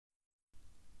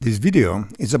This video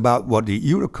is about what the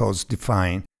Eurocodes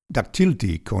define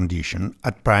ductility condition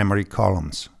at primary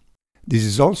columns. This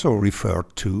is also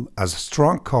referred to as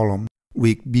strong column,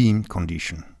 weak beam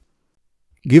condition.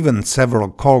 Given several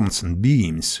columns and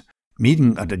beams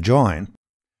meeting at a joint,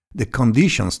 the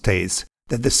condition states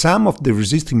that the sum of the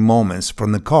resisting moments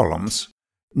from the columns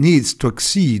needs to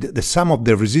exceed the sum of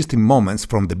the resisting moments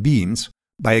from the beams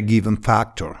by a given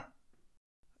factor.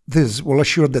 This will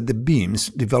assure that the beams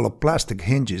develop plastic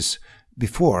hinges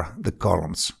before the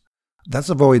columns, thus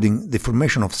avoiding the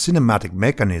formation of kinematic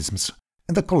mechanisms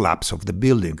and the collapse of the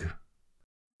building.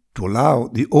 To allow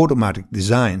the automatic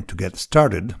design to get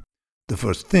started, the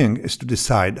first thing is to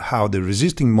decide how the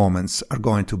resisting moments are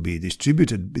going to be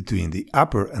distributed between the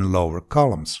upper and lower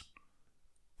columns.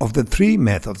 Of the three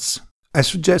methods, I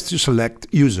suggest you select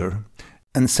User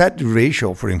and set the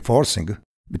ratio for reinforcing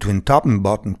between top and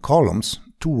bottom columns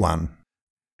to 1.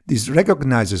 This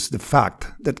recognizes the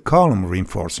fact that column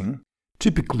reinforcing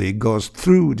typically goes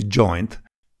through the joint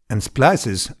and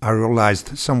splices are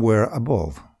realized somewhere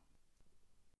above.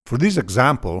 For this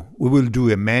example, we will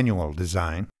do a manual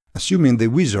design, assuming the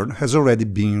wizard has already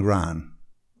been run.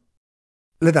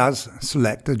 Let us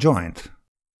select a joint.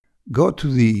 Go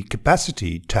to the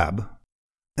Capacity tab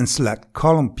and select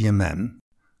Column PMM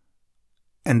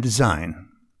and Design.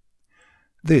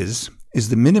 This is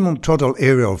the minimum total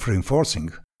area of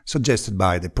reinforcing suggested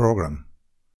by the program.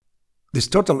 This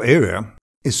total area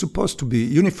is supposed to be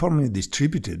uniformly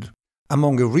distributed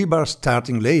among a rebar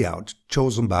starting layout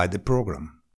chosen by the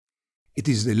program. It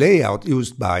is the layout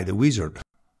used by the wizard.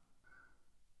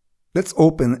 Let's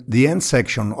open the end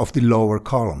section of the lower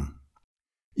column.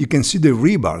 You can see the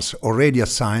rebars already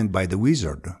assigned by the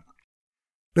wizard.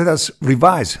 Let us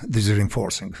revise this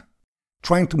reinforcing,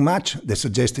 trying to match the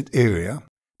suggested area,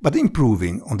 but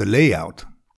improving on the layout.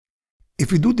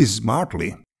 If we do this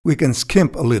smartly, we can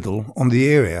skimp a little on the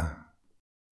area.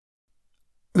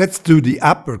 Let's do the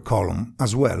upper column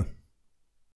as well.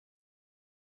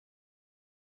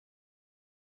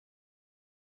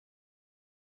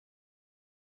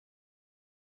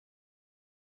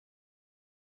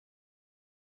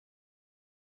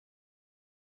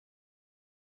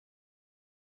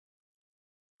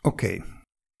 Okay,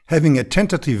 having a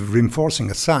tentative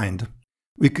reinforcing assigned,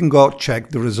 we can go check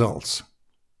the results.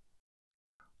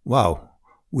 Wow,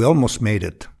 we almost made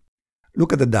it.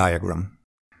 Look at the diagram.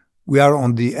 We are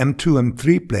on the M2,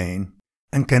 M3 plane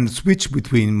and can switch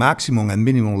between maximum and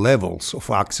minimum levels of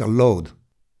axial load.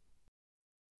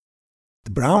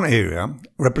 The brown area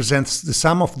represents the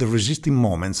sum of the resisting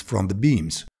moments from the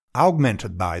beams,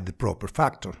 augmented by the proper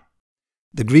factor.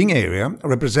 The green area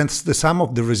represents the sum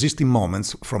of the resisting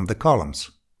moments from the columns.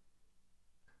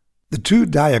 The two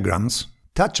diagrams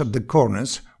touch at the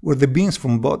corners where the beams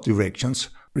from both directions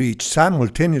reach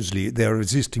simultaneously their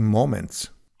resisting moments.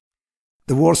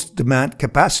 The worst demand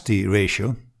capacity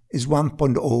ratio is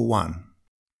 1.01.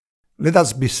 Let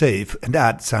us be safe and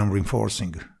add some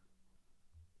reinforcing.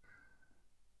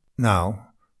 Now,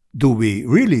 do we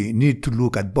really need to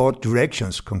look at both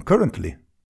directions concurrently?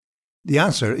 The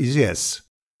answer is yes.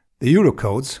 The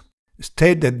Eurocodes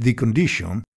state that the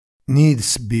condition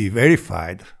needs to be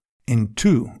verified in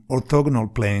two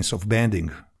orthogonal planes of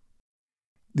bending.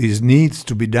 This needs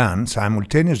to be done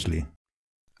simultaneously.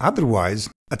 Otherwise,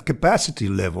 at capacity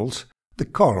levels, the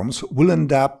columns will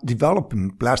end up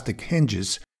developing plastic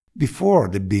hinges before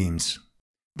the beams,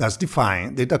 thus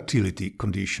defying the ductility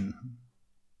condition.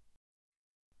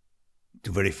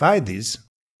 To verify this,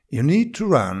 you need to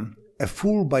run a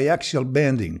full biaxial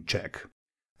bending check,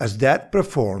 as that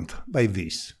performed by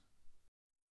this.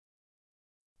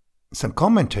 Some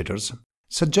commentators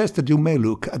suggest that you may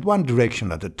look at one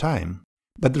direction at a time,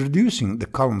 but reducing the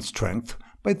column strength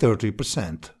by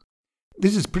 30%.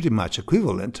 This is pretty much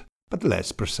equivalent, but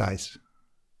less precise.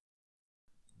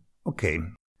 Okay,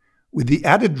 with the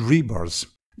added rebars,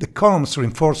 the column's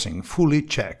reinforcing fully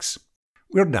checks.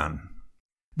 We're done.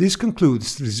 This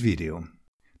concludes this video.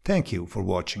 Thank you for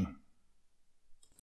watching.